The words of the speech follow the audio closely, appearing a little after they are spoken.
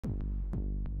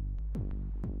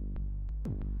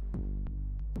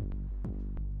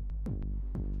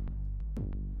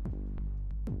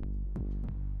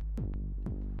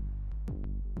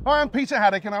Hi, I'm Peter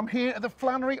Haddock and I'm here at the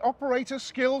Flannery Operator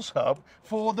Skills Hub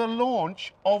for the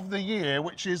launch of the year,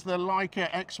 which is the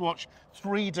Leica Xwatch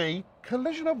 3D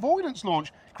collision avoidance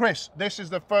launch. Chris, this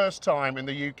is the first time in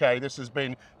the UK this has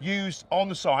been used on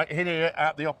the site here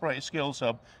at the Operator Skills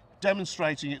Hub,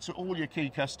 demonstrating it to all your key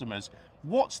customers.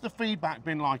 What's the feedback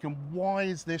been like and why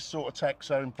is this sort of tech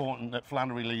so important that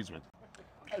Flannery leads with?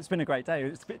 It's been a great day.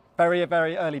 It's been very,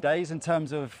 very early days in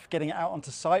terms of getting it out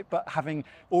onto site, but having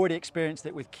already experienced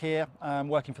it with Kier,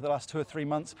 working for the last 2 or 3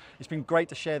 months, it's been great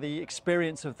to share the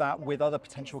experience of that with other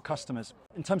potential customers.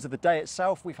 In terms of the day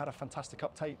itself, we've had a fantastic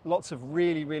uptake, lots of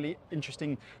really, really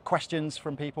interesting questions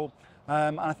from people.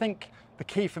 And I think the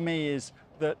key for me is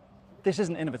that this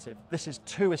isn't innovative. This is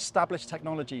 2 established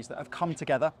technologies that have come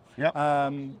together,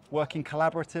 working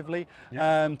collaboratively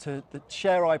to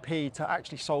share IP to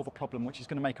actually solve a problem, which is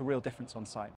going to make a real difference on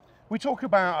site. We talk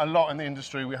about a lot in the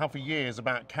industry, we have for years,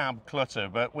 about cab clutter,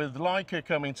 but with Leica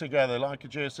coming together, Leica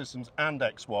Geosystems and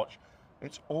Xwatch,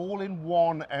 it's all in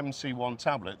one MC1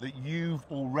 tablet that you've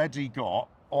already got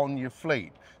on your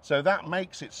fleet. So that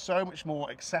makes it so much more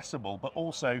accessible, but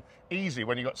also easy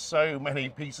when you've got so many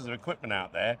pieces of equipment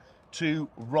out there to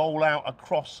roll out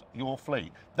across your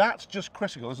fleet. That's just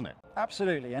critical, isn't it?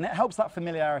 Absolutely, and it helps that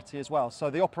familiarity as well. So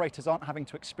the operators aren't having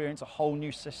to experience a whole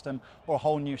new system or a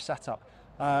whole new setup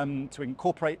to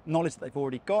incorporate knowledge that they've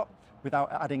already got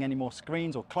without adding any more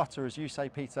screens or clutter, as you say,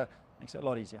 Peter. Makes it a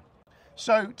lot easier.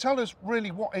 So tell us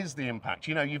really, what is the impact?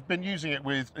 You know, you've been using it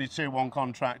with a tier 1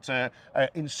 contractor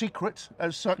in secret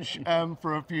as such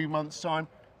for a few months' time.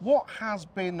 What has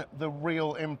been the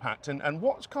real impact and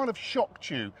what's kind of shocked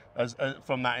you as,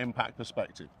 from that impact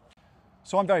perspective?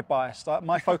 So I'm very biased.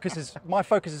 My focus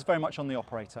is very much on the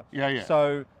operator. Yeah.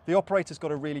 So the operator's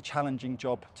got a really challenging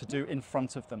job to do in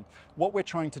front of them. What we're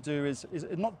trying to do is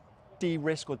not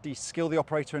de-risk or de-skill the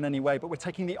operator in any way, but we're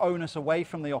taking the onus away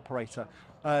from the operator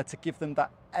to give them that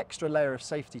extra layer of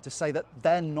safety to say that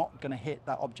they're not going to hit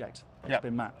that object that's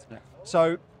been mapped. Yeah.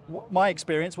 So my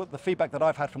experience, the feedback that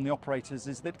I've had from the operators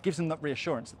is that it gives them that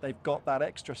reassurance that they've got that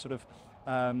extra sort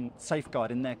of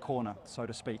safeguard in their corner, so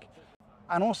to speak.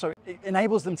 And also it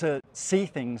enables them to see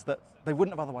things that they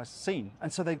wouldn't have otherwise seen.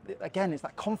 And so again, it's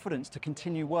that confidence to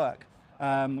continue work,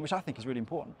 which I think is really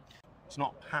important. It's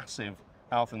not passive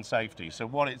health and safety. So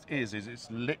what it is it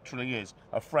literally is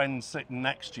a friend sitting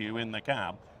next to you in the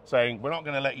cab saying, we're not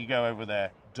going to let you go over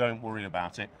there, don't worry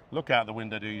about it, look out the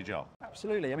window, do your job.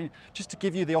 Absolutely. I mean, just to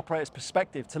give you the operator's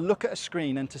perspective, to look at a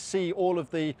screen and to see all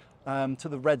of the to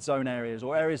the red zone areas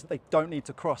or areas that they don't need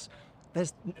to cross,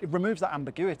 it removes that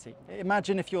ambiguity.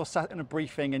 Imagine if you're sat in a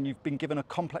briefing and you've been given a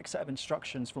complex set of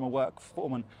instructions from a work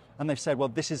foreman and they've said, well,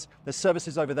 there's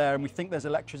services over there and we think there's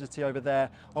electricity over there.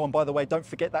 Oh, and by the way, don't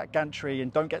forget that gantry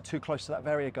and don't get too close to that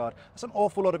varioguard. That's an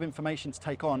awful lot of information to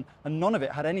take on, and none of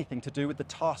it had anything to do with the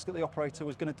task that the operator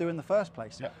was going to do in the first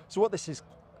place. Yeah. So what this is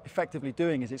effectively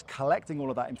doing is it's collecting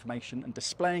all of that information and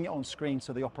displaying it on screen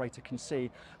so the operator can see.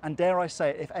 And dare I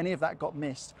say it, if any of that got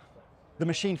missed, the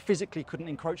machine physically couldn't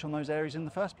encroach on those areas in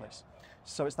the first place.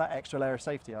 So it's that extra layer of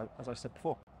safety, as I said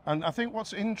before. And I think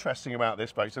what's interesting about this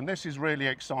space, and this is really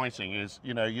exciting, is,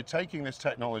 you know, you're taking this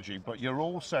technology, but you're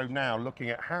also now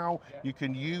looking at how you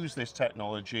can use this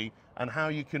technology and how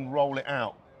you can roll it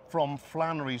out from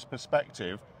Flannery's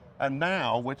perspective. And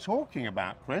now we're talking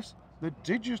about, Chris, the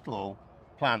digital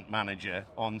plant manager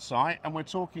on site, and we're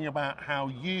talking about how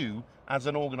you, as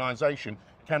an organization,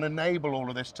 can enable all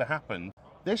of this to happen.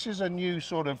 This is a new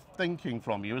sort of thinking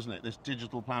from you, isn't it? This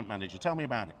digital plant manager. Tell me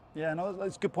about it. Yeah, no,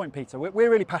 that's a good point, Peter.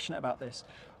 We're really passionate about this.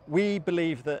 We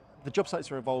believe that the job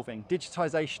sites are evolving.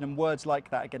 Digitization and words like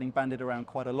that are getting bandied around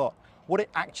quite a lot. What it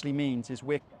actually means is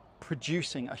we're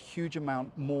producing a huge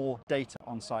amount more data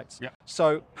on sites. Yeah.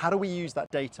 So how do we use that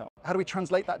data? How do we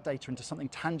translate that data into something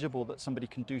tangible that somebody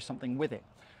can do something with it?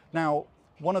 Now,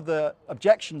 one of the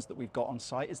objections that we've got on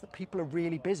site is that people are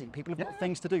really busy. People have got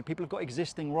things to do. People have got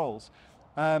existing roles.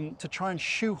 To try and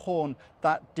shoehorn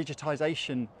that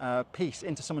digitization piece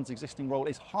into someone's existing role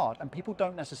is hard, and people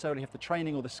don't necessarily have the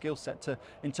training or the skill set to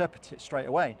interpret it straight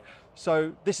away.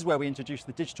 So this is where we introduce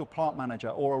the digital plant manager,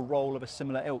 or a role of a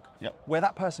similar ilk, where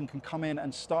that person can come in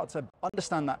and start to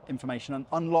understand that information and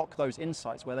unlock those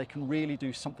insights where they can really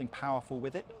do something powerful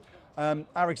with it.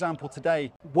 Our example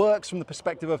today works from the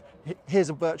perspective of, here's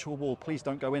a virtual wall, please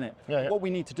don't go in it. What we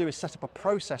need to do is set up a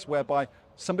process whereby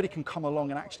somebody can come along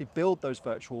and actually build those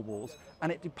virtual walls,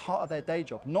 and it be part of their day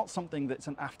job, not something that's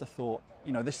an afterthought.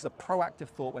 You know, this is a proactive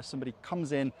thought where somebody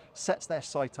comes in, sets their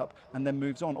site up, and then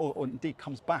moves on, or indeed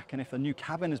comes back. And if a new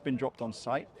cabin has been dropped on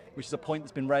site, which is a point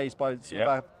that's been raised by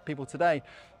people today,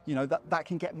 you know, that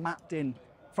can get mapped in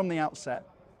from the outset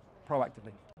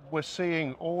proactively. we're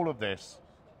seeing all of this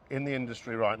in the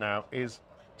industry right now is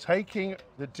taking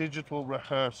the digital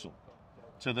rehearsal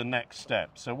to the next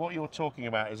step. So what you're talking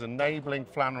about is enabling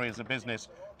Flannery as a business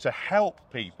to help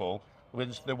people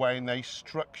with the way they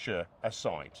structure a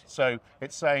site. So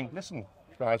it's saying, listen,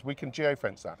 guys, we can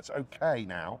geofence that. It's okay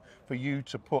now for you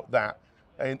to put that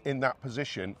in that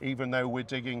position, even though we're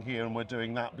digging here and we're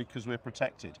doing that because we're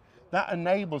protected. That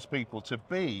enables people to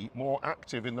be more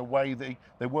active in the way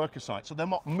they work a site. So they're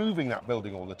not moving that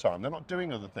building all the time. They're not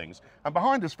doing other things. And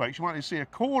behind us, folks, you might see a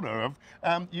corner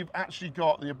of, you've actually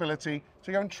got the ability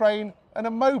to go and train in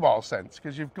a mobile sense,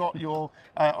 because you've got your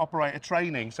operator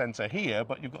training centre here,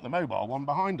 but you've got the mobile one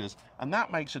behind us. And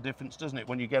that makes a difference, doesn't it,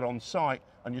 when you get on site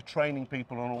and you're training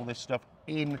people on all this stuff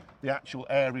in the actual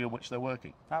area which they're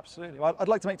working. Absolutely. Well, I'd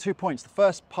like to make 2 points. The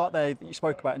first part there that you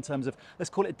spoke about in terms of, let's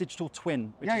call it a digital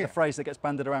twin, which is a phrase that gets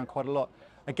bandied around quite a lot.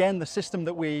 Again, the system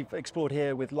that we've explored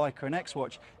here with Leica and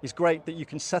Xwatch is great that you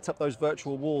can set up those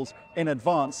virtual walls in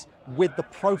advance with the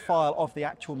profile of the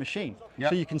actual machine.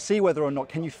 So you can see whether or not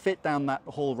can you fit down that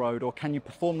haul road, or can you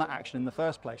perform that action in the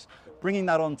first place. Bringing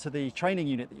that onto the training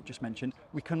unit that you just mentioned,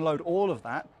 we can load all of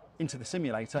that into the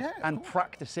simulator and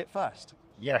practice it first.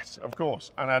 Yes, of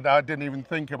course. And I didn't even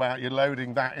think about you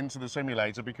loading that into the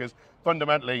simulator, because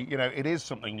fundamentally, you know, it is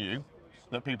something new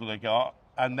that people have got,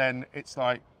 and then it's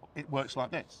like, it works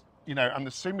like this, you know, and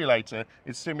the simulator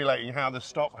is simulating how the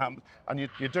stop happens, and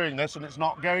you're doing this and it's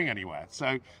not going anywhere.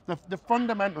 So the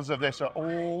fundamentals of this are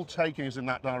all taking us in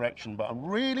that direction. But I'm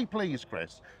really pleased,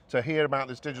 Chris, to hear about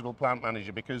this digital plant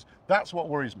manager, because that's what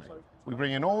worries me. We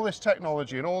bring in all this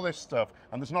technology and all this stuff,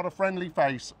 and there's not a friendly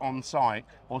face on site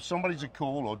or somebody to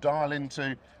call or dial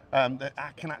into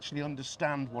that can actually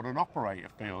understand what an operator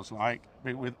feels like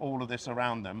with all of this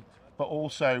around them, but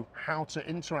also how to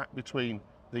interact between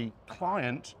the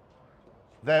client,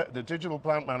 the digital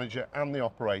plant manager and the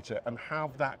operator, and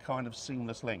have that kind of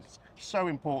seamless link. It's so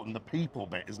important, the people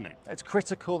bit, isn't it? It's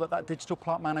critical that that digital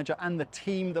plant manager and the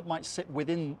team that might sit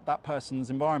within that person's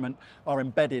environment are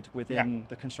embedded within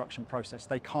the construction process.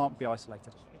 They can't be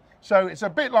isolated. So it's a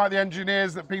bit like the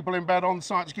engineers that people embed on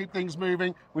site to keep things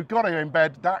moving. We've got to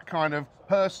embed that kind of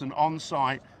person on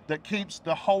site that keeps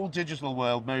the whole digital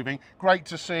world moving. Great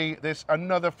to see this,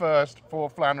 another first for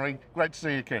Flannery. Great to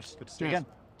see you, Chris. Good to see you again.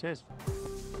 Cheers.